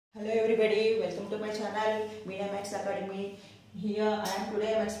Hello everybody, welcome to my channel Meena Maths Academy. Here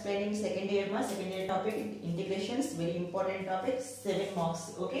today I am explaining second year topic integrations, very important topic, 7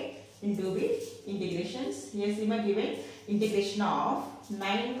 marks, okay, in 2B integrations. Here Sima given integration of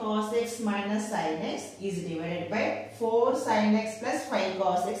 9 cos x minus sin x is divided by 4 sin x plus 5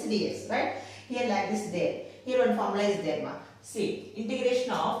 cos x dx, right? Here like this there. Here one formula is there, ma. See,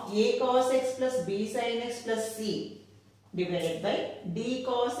 integration of a cos x plus b sin x plus c divided by d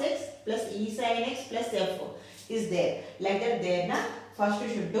cos x plus e sin x plus f is there. Like that there na. First you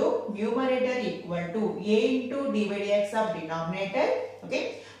should do numerator equal to a into d by dx of denominator,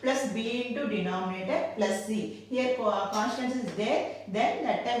 okay, plus b into denominator plus c. Here constant is there, then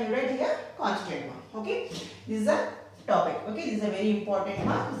that time you write here constant one, okay. This is a topic, okay. This is a very important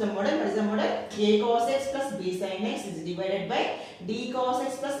one. This is the model. What is the model? A cos x plus b sin x is divided by d cos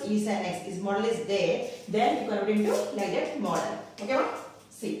x plus e sin x. This model is there. Then you convert into like that model. Okay, ma?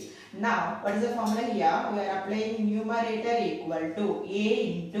 See. Now, what is the formula here? We are applying numerator equal to a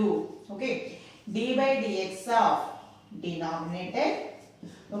into, okay, d by dx of denominator,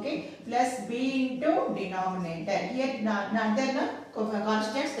 okay, plus b into denominator. Here another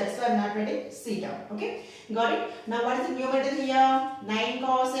constants, that's why I am not writing c down, okay. Got it? Now what is the numerator here? 9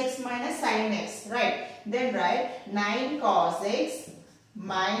 cos x minus sin x, right? Then write 9 cos x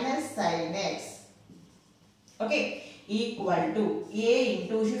minus sin x, okay, equal to a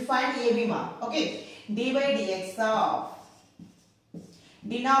into, you should find ab ma, okay, d by dx of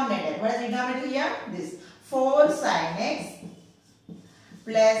denominator. What is denominator here? This 4 sin x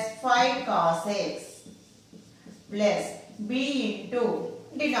plus 5 cos x plus b into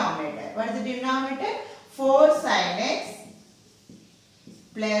denominator. What is the denominator? 4 sin x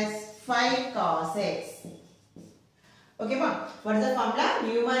plus 5 cos x. Okay, ma. What is the formula?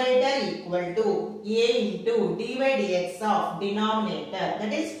 Numerator equal to a into d by dx of denominator,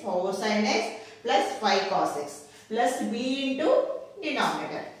 that is 4 sin x plus 5 cos x plus b into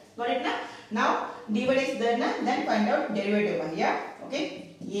denominator. Got it na? Now d by dx there na, then find out derivative over here.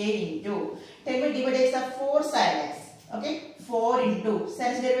 Okay, a into, tell me d by dx of 4 sin x. Okay, 4 into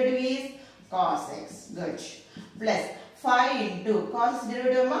sin's derivative is cos x, good, plus 5 into cos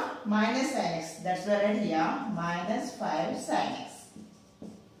derivative ma minus sin x, that's why right here minus 5 sin x.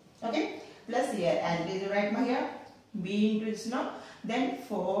 Okay, plus here as it is right ma here b into this no, then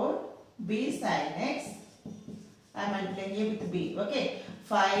 4 b sin x, I am multiplying here with b, okay,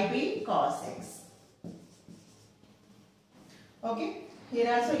 5b cos x. Okay,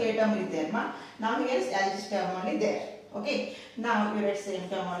 here also a term is there ma. Now here is as term only there. Okay, now you write same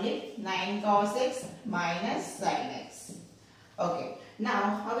term only, 9 cos x minus sin x. Okay,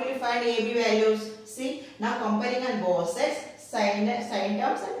 now how will you find AB values? See, now comparing on both sides, sin terms and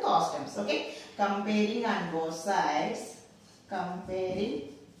cos terms. Okay, comparing on both sides,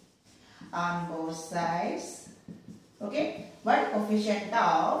 okay, but coefficient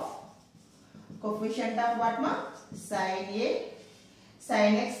of what ma? Sin A,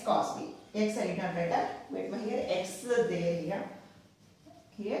 sin x cos B. X I did not write that. Wait, here x there,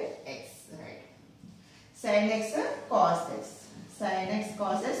 here x, right. Sin x cos x. Sin x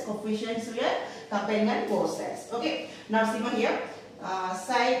cos x coefficients we are comparing on both sides. Okay. Now see here.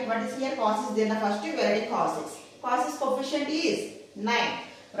 Sin, what is here? Cos is there. Now first we are writing cos x. Cos x coefficient is 9.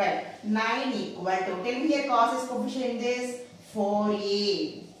 Right. 9 equal to. Tell me here cos x coefficient in this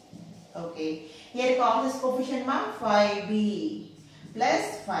 4a. Okay. Here cos x coefficient ma 5b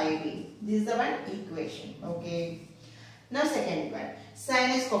plus 5b. This is the one equation. Okay. Now second one.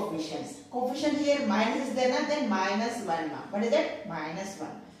 Sin x coefficients. Coefficient here minus is there na, then minus 1 ma. What is that? Minus 1.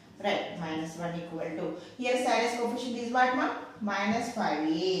 Right. Minus 1 equal to. Here sin x coefficient is what ma? Minus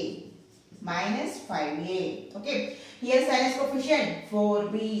 5a. Minus 5a. Okay. Here sin x coefficient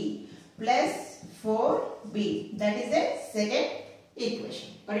 4b plus 4b. That is the second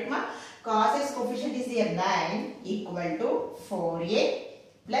equation. Got it ma? Cos x coefficient is here 9 equal to 4a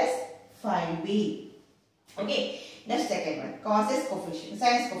plus 5b. Okay. Next second one. Cos x coefficient, sin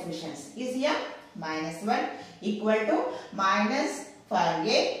x coefficients is here minus 1 equal to minus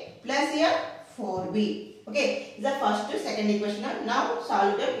 5a plus here 4b. Okay. This is the first to second equation. Now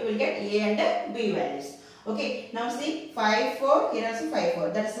solve it. You will get a and b values. Okay. Now see 5, 4. Here also 5, 4.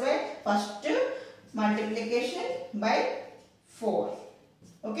 That's why first multiplication by 4.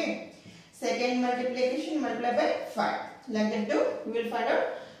 Okay. Second multiplication multiply by 5. Like that too, we will find out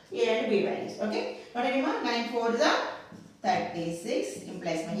a and b values. Okay. What are you? 9 4 is 36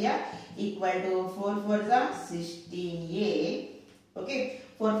 implies here equal to 4 4 is 16a. Okay.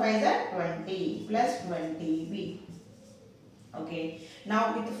 4 5 is 20 plus 20b. Okay.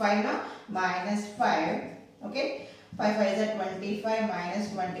 Now with 5 now minus 5. Okay. 5 5 is 25 minus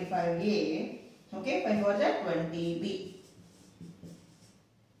 25a. Okay, 5 4 is 20b.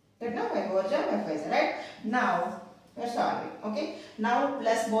 Right now 5 4 is 5 5 is right. Now we are solving. Okay, now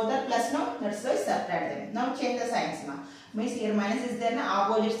plus, both are plus now. That's why subtract them. Now change the signs now. Means here minus is there now.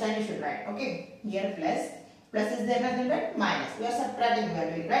 Opposite sign you should write. Okay, here plus. Plus is there now, then write minus. We are subtracting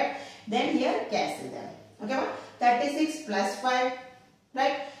value, right? Then here cancel them. Okay, 36 plus 5,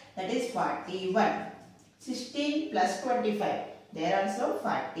 right? That is 41. 16 plus 25. There also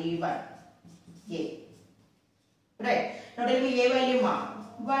 41. A. Right. Now tell me A value ma.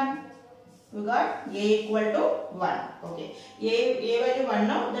 1. We got A equal to 1. Okay. A value 1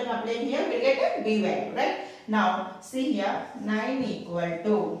 now. Then apply here. We will get a B value. Right. Now see here. 9 equal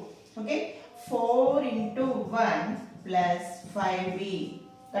to. Okay. 4 into 1 plus 5B.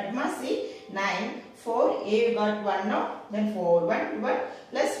 That must see 9. 4 A we got 1 now. Then 4 1 1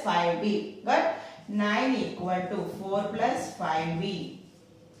 plus 5B. Got 9 equal to 4 plus 5B.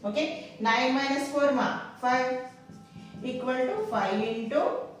 Okay. 9 minus 4 ma. 5 equal to 5 into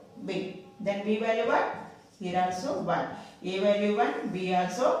B. Then B value what? Here also 1. A value 1. B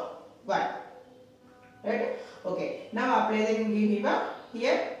also 1. Right? Okay. Now apply the given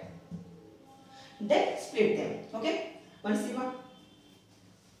here. Then split them. Okay. One see one.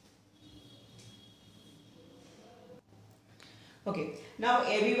 Okay. Now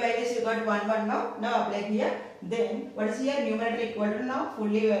AB values you got 1 1 now. Now apply here. Then what is here? Numerator equal to now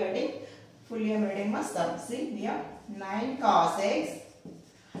fully evaluating. Fully evaluating must sum. See here. 9 cos x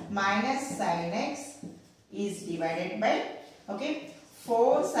minus sin x is divided by, okay,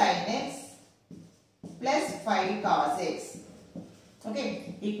 4 sin x plus 5 cos x.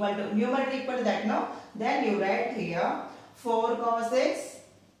 Okay, equal to, numerator equal to that now. Then you write here 4 cos x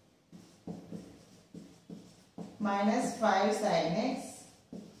minus 5 sin x,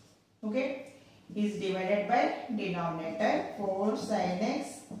 okay, is divided by denominator 4 sin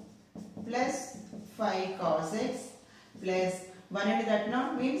x plus 5 cos x plus 1 into that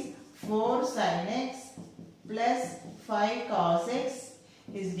now means 4 sin x plus 5 cos x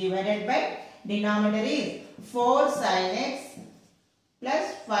is divided by denominator is 4 sin x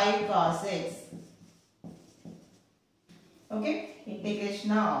plus 5 cos x. Okay,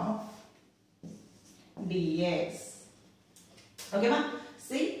 integration of dx. Okay ma,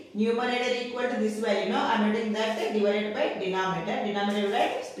 see numerator equal to this value now. I am writing that divided by denominator. Denominator will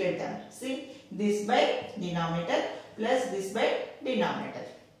write split them. See this by denominator plus this by denominator.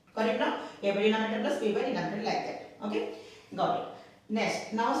 Correct now? A by denominator plus B by denominator like that. Okay, got it.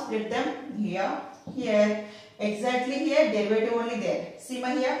 Next, now split them here. Here exactly here derivative only there. See ma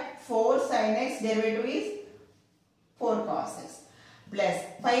here 4 sin x derivative is 4 cos x plus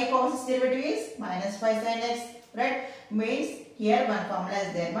 5 cos x derivative is minus 5 sin x. Right? Means here one formula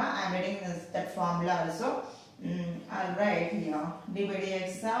is there ma. I am writing that formula also. I'll write here d by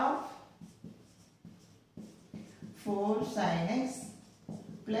dx of 4 sin x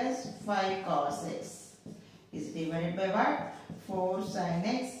plus 5 cos x is divided by what? 4 sin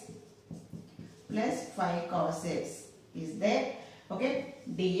x plus 5 cos x is there. Okay,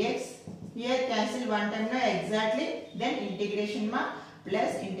 dx here cancel one time now exactly. Then integration ma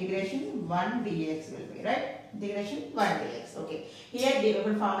plus integration 1 dx will be, right? Integration 1 dx. Okay, here the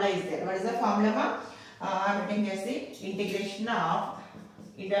formula is there. What is the formula ma? I am writing as the integration of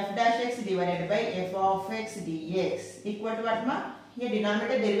f dash x divided by f of x dx equal to what ma? Here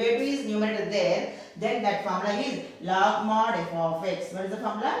denominator derivative is numerator there. Then that formula is log mod f of x. What is the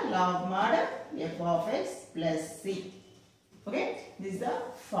formula? Log mod f of x plus c. Okay, this is the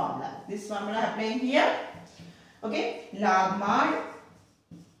formula. This formula applying here. Okay, log mod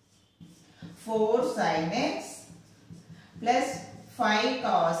 4 sin x plus 5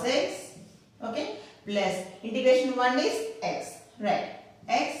 cos x. Okay, plus integration 1 is x. Right,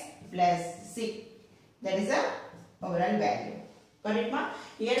 x plus c. That is the overall value. Correct ma?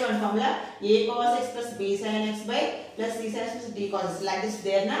 Here one formula a cos x plus b sin x by plus c sin x plus d cos x, like this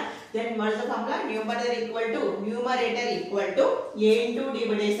there na. Then what is the formula? Numerator equal to a into d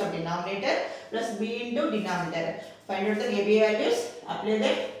by dx of denominator plus b into denominator. Find out the a b values, apply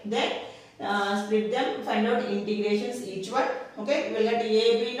them, then split them, find out integrations each one. Okay, we will get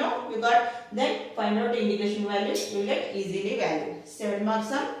a b now. We got, then find out the integration values. We will get easily value. 7 marks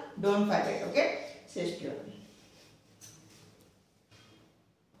sum. Don't forget. Okay, stay tuned.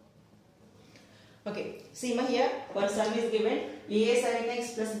 Okay, see ma here one sum is given a sin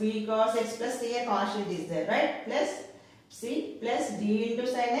x plus b cos x plus c, a constant is there, right? Plus c plus d into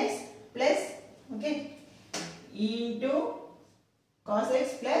sin x plus, okay, e into cos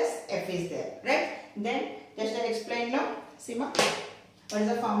x plus f is there, right? Then just I explain now. See ma, What is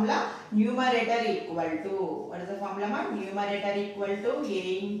the formula? Numerator equal to, what is the formula ma? Numerator equal to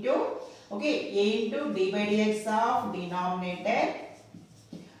a into, okay, a into d by dx of denominator,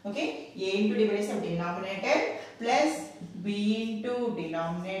 okay, a into d by dx of denominator plus b into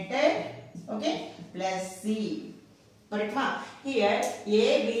denominator, okay, plus c. Correct ma? Here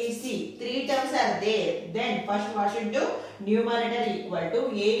a, b, c, three terms are there. Then first what should do? Numerator equal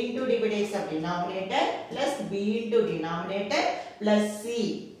to a into d by dx of denominator plus b into denominator plus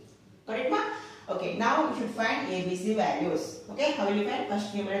c. Correct ma? Okay, now you should find a, b, c values. Okay, how will you find?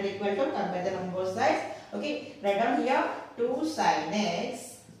 First numerator equal to, compare them on both sides. Okay, write down here 2 sin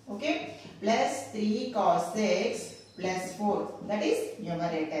x, okay, plus 3 cos x plus 4. That is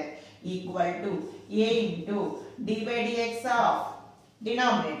numerator equal to a into d by dx of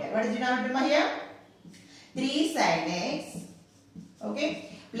denominator. What is denominator ma here? 3 sin x,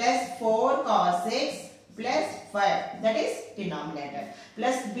 okay, plus 4 cos x plus 5. That is denominator.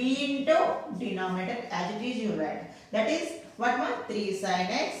 Plus b into denominator as it is you write. That is what ma? 3 sin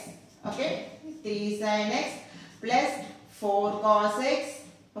x, okay, 3 sin x plus 4 cos x,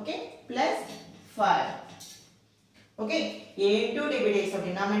 okay, plus 5. Okay, a into d by dx of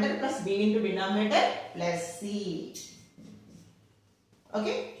denominator plus b into denominator plus c.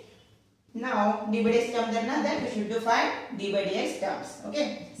 Okay. Now d by dx term then we should to find d by dx terms.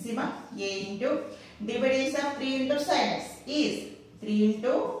 Okay. See ma, a into d by dx of 3 into sin x is 3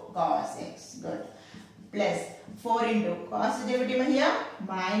 into cos x. Good. Plus 4 into cos derivative here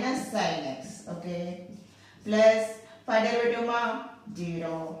minus sin x. Okay. Plus 5 derivative ma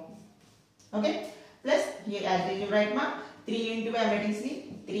 0. Okay. Plus here as you write ma 3 into I am writing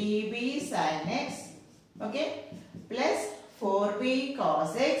see 3b sin x, okay, plus 4b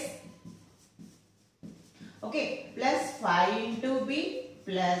cos x, okay, plus 5 into b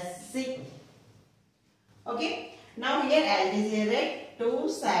plus c. Okay, now here as you write 2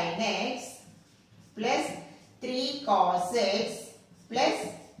 sin x plus 3 cos x plus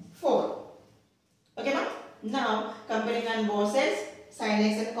 4. Okay ma? Now comparing on both sides sin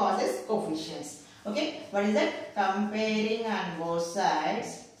x and cos x coefficients. Okay, what is that? Comparing on both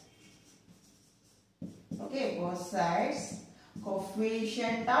sides. Okay, both sides.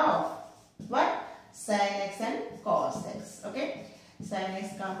 Coefficient of what? Sin x and cos x. Okay, sin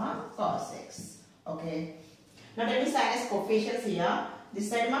x comma cos x. Okay. Now tell me sin x coefficients here.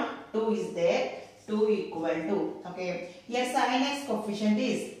 This side ma 2 is there. 2 equal to. Okay. Here sin x coefficient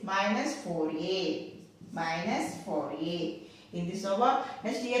is minus 4a. Minus 4a. In this over.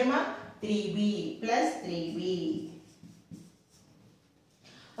 Next here ma 3b plus 3b.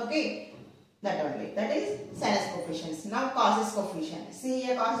 Okay, that only. That is sin x coefficients. Now cos x coefficient. See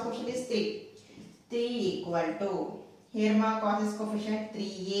here cos x coefficient is 3. 3 equal to. Here ma cos x coefficient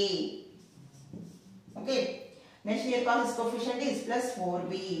 3a. Okay. Next here cos x coefficient is plus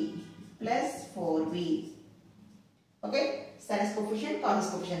 4b. Plus 4b. Okay. Sin x coefficient, cos x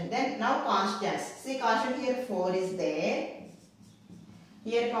coefficient. Then now constants. See constant here 4 is there.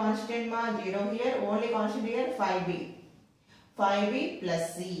 Here constant ma 0 here, only constant here 5b. 5b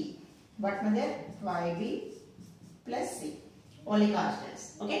plus c. What ma there? 5b plus c. Only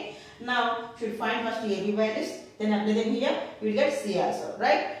constants. Okay. Now should find first ab values, then apply them here. You will get c also.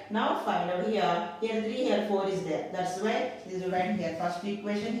 Right. Now find out here. Here 3, here 4 is there. That's why this is right here. First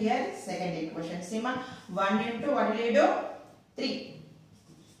equation here, second equation. See ma 1 into what will you do? 3.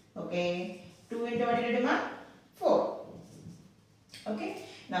 Okay. 2 into what will you do ma? 4. Okay,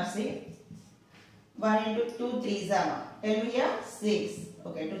 now see 1 into 2 3 is tell me here 6.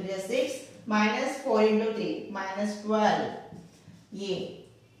 Okay, 2 3 is 6 minus 4 into 3 minus 12 a,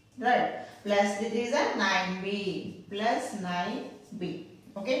 right, plus 3 3 is 9b plus 9b.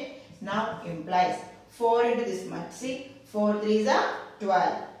 Okay, now implies 4 into this much. See 4 3 is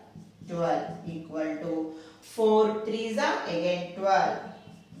 12. 12 equal to 4 3 is again 12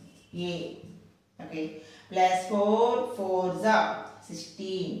 a. Okay, plus 4 4 is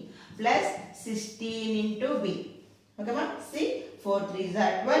 16 plus 16 into b. Okay ma? See 4 3 is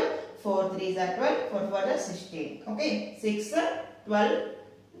 12, 4 3 is 12, 4 4 is 16. Okay, 6 12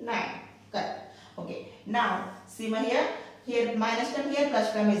 9. Correct. Okay, now see ma here minus term, here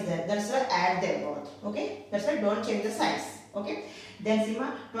plus term is there. That's why add them both. Okay, that's why don't change the signs. Okay, then see ma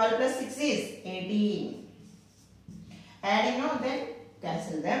 12 plus 6 is 18. Adding now, then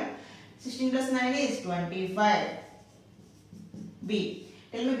cancel them. 16 plus 9 is 25. B.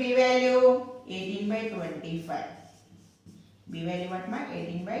 Tell me B value. 18 by 25. B value what ma?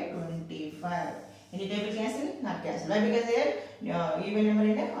 18 by 25. Any table cancel? Not cancel. Why? Because here even number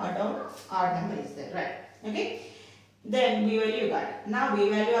in the odd number is there. Right. Okay. Then B value you got. Now B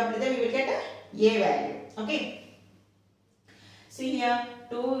value after that we will get a value. Okay. See here,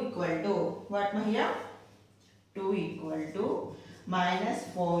 2 equal to, what here? 2 equal to minus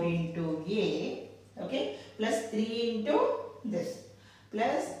 4 into A, okay, plus 3 into this,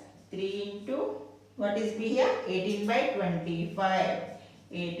 plus 3 into, what is B here? 18 by 25.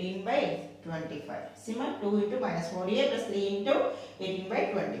 18 by 25. See, 2 into minus 4A plus 3 into 18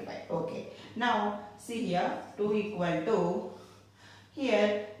 by 25. Okay. Now, see here, 2 equal to,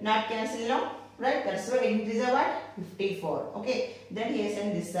 here, not cancel now, right? That's why it is a what? 54. Okay. Then here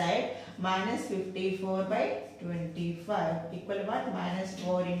send this side, minus 54 by 25 equal to what? Minus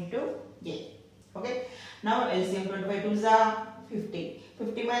 4 into A. Okay. Now, LCM 25 to is 50.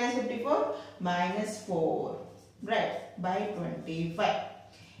 50 minus 54, minus 4, right? By 25.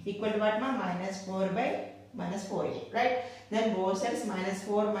 Equal to what? Minus 4 by minus 4A, right? Then both sides minus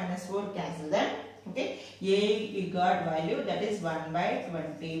 4 cancel them. Okay. A you got value, that is 1 by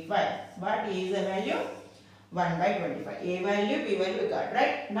 25. What A is the value? 1 by 25. A value, B value we got,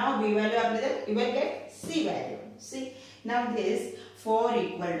 right? Now B value apply them, you will get C value. See, now this 4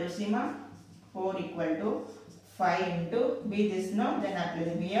 equal to, see 4 equal to 5 into B this no, then apply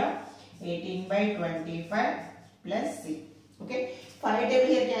them here 18 by 25 plus C. Okay, 5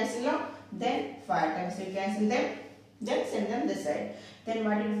 table here cancel now, then 5 times we cancel them, then send them this side. Then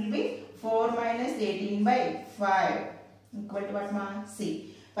what it will be? 4 minus 18 by 5 equal to what?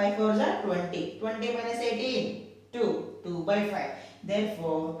 C. 5 4s are 20. 20 minus 18, 2. 2 by 5.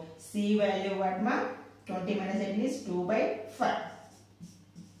 Therefore, C value what? 20 minus 18 is 2 by 5.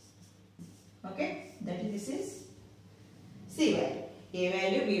 Okay, that is, this is C value. A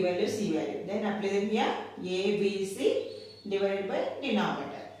value, B value, C value. Then apply them here. A, B, C divided by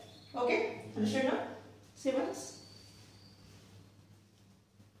denominator. Okay, understood now? See once.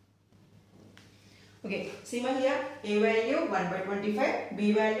 Okay, see here. A value 1 by 25,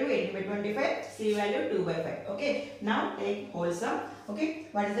 B value 18 by 25, C value 2 by 5. Okay, now take whole sum. Okay,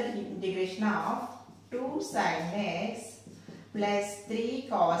 what is the integration of 2 sin x plus 3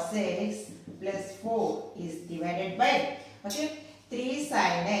 cos x plus 4 is divided by, okay, 3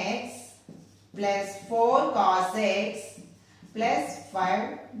 sin x plus 4 cos x plus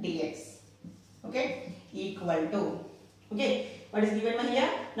 5 dx, okay, equal to, okay, what is given here?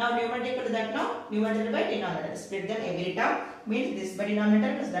 Now numerator equal to that, now numerator by denominator, split them every term, means this by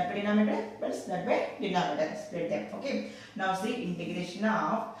denominator plus that by denominator plus that by denominator, split them. Okay, now see integration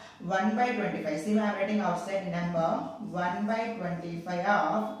of 1 by 25, see I am writing outside number 1 by 25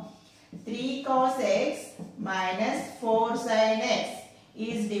 of 3 cos x minus 4 sin x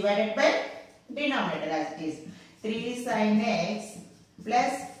is divided by denominator as it is 3 sin x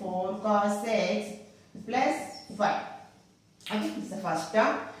plus 4 cos x plus 5. Okay, this is the first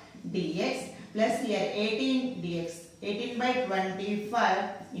term dx plus here 18 dx, 18 by 25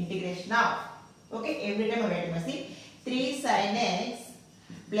 integration of, okay, every time I write must see 3 sin x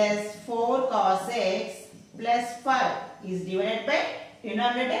plus 4 cos x plus 5 is divided by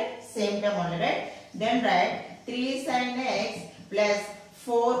denominator, same term only, right? Then write 3 sin x plus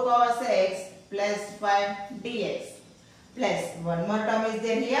 4 cos x plus 5 dx plus one more term is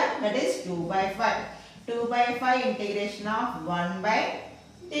there here, that is 2 by 5. 2 by 5 integration of 1 by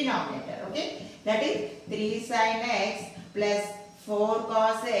denominator. Okay, that is 3 sin x plus 4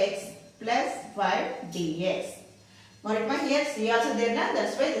 cos x plus 5 dx. Got here C also there na,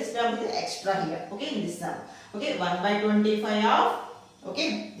 that's why this term is extra here. Okay, in this term. Okay, 1 by 25 of,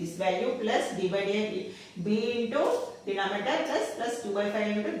 okay, this value plus d by d b into denominator plus 2 by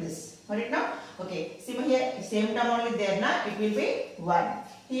 5 into this. Got it now? Okay, see here same term only there na, it will be 1.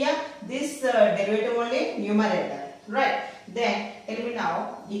 Here this derivative only numerator, right? Then tell me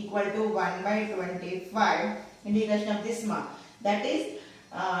now equal to 1 by 25 integration of this one, that is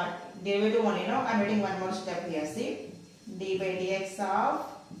derivative only. Now I am writing one more step here. See d by dx of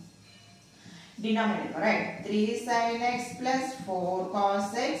denominator, right? 3 sin x plus 4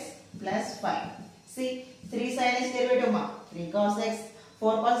 cos x plus 5. See 3 sin x derivative 3 cos x,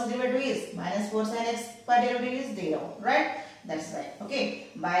 4 cos derivative is minus 4 sin x per derivative is 0, right? That's right. Okay,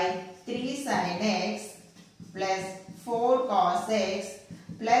 by 3 sin x plus 4 cos x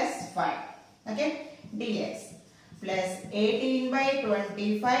plus 5, okay, dx plus 18 by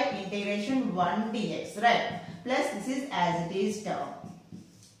 25 integration 1 dx, right? Plus this is as it is term,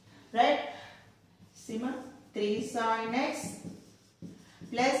 right? See 3 sin x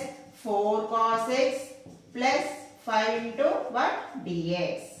plus 4 cos x plus 5 into what?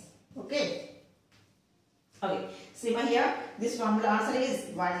 Dx. Okay. Okay, see here, this formula answer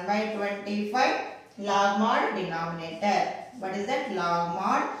is 1 by 25 log mod denominator. What is that? Log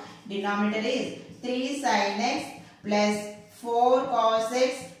mod denominator is 3 sin x plus 4 cos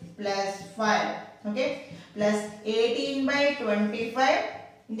x plus 5 Okay, plus 18 by 25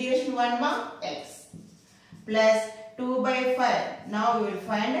 integration 1 mark x plus 2 by 5. Now you will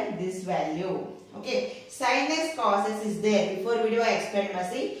find this value. Okay, sin x cos x is there. Before video I explained,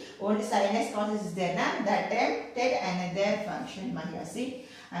 see, only sin x cos x is there. Na? That time take another function. Here see,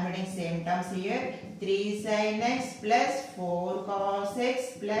 I am writing same terms here. 3 sin x plus 4 cos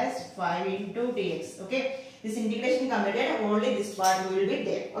x plus 5 into dx. Okay, this integration completed. Only this part will be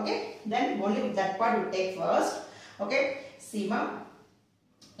there. Okay, then only that part will take first. Okay, see ma,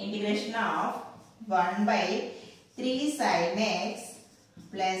 integration of 1 by 3 sin x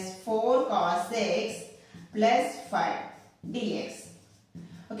plus 4 cos x plus 5 dx.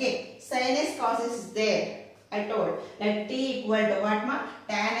 Okay, sin x cos x is there. I told let t equal to what ma?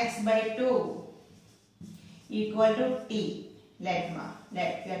 Tan x by 2 equal to t. Let we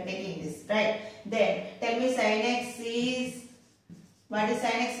are taking this, right? Then tell me sin x is, what is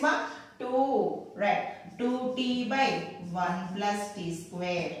sin x ma? 2, right? 2t by 1 plus t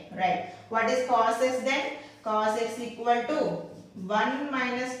square, right? What is cos x then? Cos x equal to 1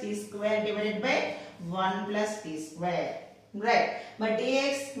 minus t square divided by 1 plus t square, right? But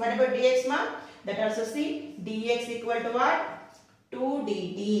dx, what about dx ma? That also see, dx equal to what? 2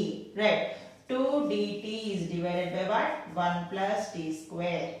 dt, right? 2 dt is divided by what? 1 plus t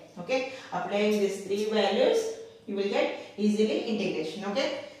square. Okay, applying these three values, you will get easily integration.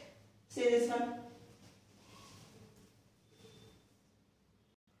 Okay, see this one.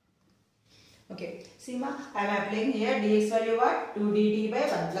 Okay, see ma, I am applying here dx value what? 2 dt by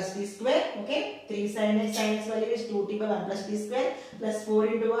 1 plus t square. Okay, 3 sin x value is 2t by 1 plus t square plus 4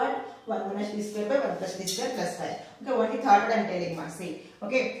 into what? 1 minus t square by 1 plus t square plus 5. Okay, what is third one I am telling ma, see.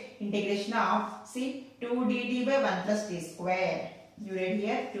 Okay, integration of, see, 2 dt by 1 plus t square. You read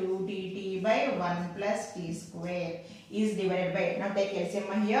here 2 dt by 1 plus t square is divided by, now take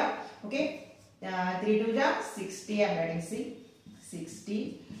LCM here. Okay, 3 to the 60 I am writing, see,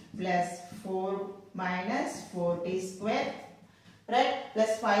 60 plus 4 minus 4t square, right,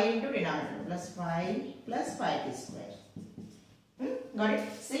 plus 5 into denominator, plus 5 plus 5t square. Got it?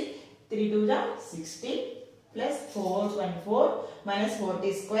 See, 3 to the 60 plus 4 minus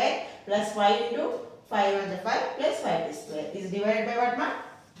 4t square plus 5 into 5 on the 5 plus 5t square is divided by what ma?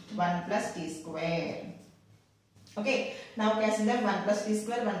 1 plus t square. Okay, now cancel them, 1 plus t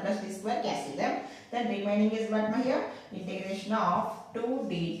square, cancel them. Then remaining is what ma here? Integration of 2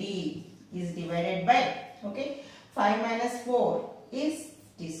 dt is divided by, okay, 5 minus 4 is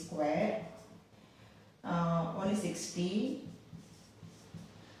t square, only 60,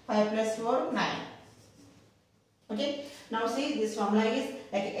 5 plus 4, 9. Okay, now see, this formula is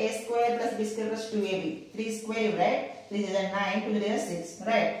like a square plus b square plus 2ab. 3 square you write, 3 is a 9, 2 is a 6,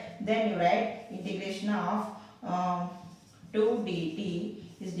 right? Then you write integration of 2 dt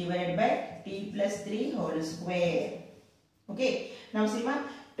is divided by t plus 3 whole square. Okay, now see ma,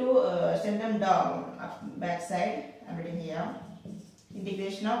 send them down, back side, I am writing here.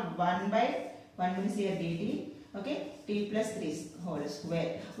 Integration of 1 by 1 means here dt. Okay, t plus 3 whole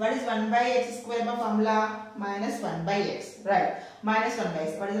square. What is 1 by x square by formula? Minus 1 by x, right? Minus 1 by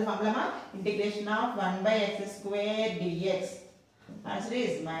x. What is the formula ma? Integration of 1 by x square dx. Answer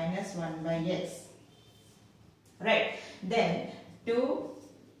is minus 1 by x. Right. Then 2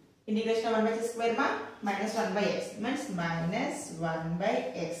 integration of 1 by x square ma? Minus 1 by x. Means minus 1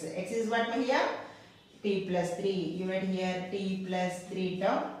 by x. X is what ma here? T plus 3. You write here t plus 3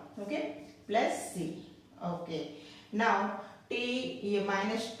 term. Okay. Plus c. Okay. Now t here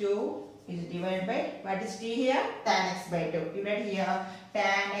minus 2 is divided by, what is t here? Tan x by 2. You write here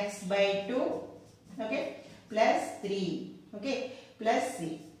tan x by 2. Okay. Plus 3. Okay. Plus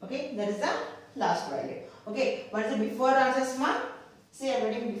c. Okay. That is the last value. Okay. What is the before answers ma? See, I am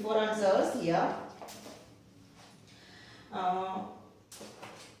writing before answers here.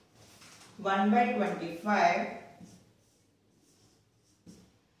 1 by 25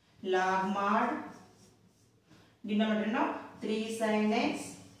 log mod denominator now 3 sin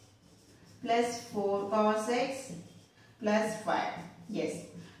x plus 4 cos x plus 5. Yes.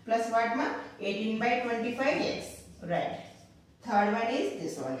 Plus what ma? 18 by 25 x. Right. Third one is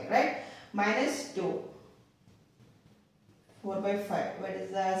this only. Right. Minus 2. 4 by 5. What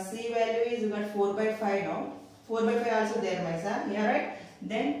is the c value is? You got 4 by 5 now. 4 by 5 also there, my son. Here, right?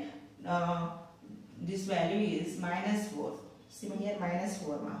 Then this value is minus 4. See here, minus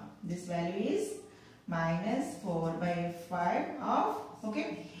 4 ma. This value is minus 4 by 5 of,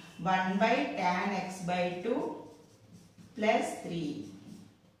 okay, 1 by tan x by 2 plus 3.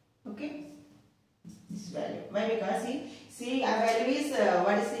 Okay. This value. Why? Because see our value is,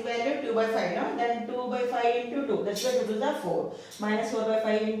 what is c value? 2 by 5, no? Then 2 by 5 into 2. That's why 2 to the 4. Minus 4 by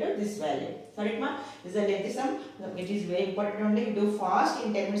 5 into this value. Sorry, ma. This is a lengthy sum. It is very important only. You do fast.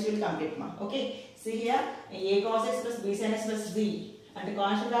 In 10 minutes you will complete, ma. Okay. See here. A cos x plus b sin x plus d. And the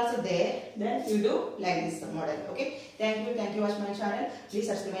constant also there. Then you do like this model. Okay. Thank you. Thank you. Watch my channel. Please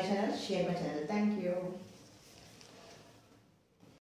subscribe my channel. Share my channel. Thank you.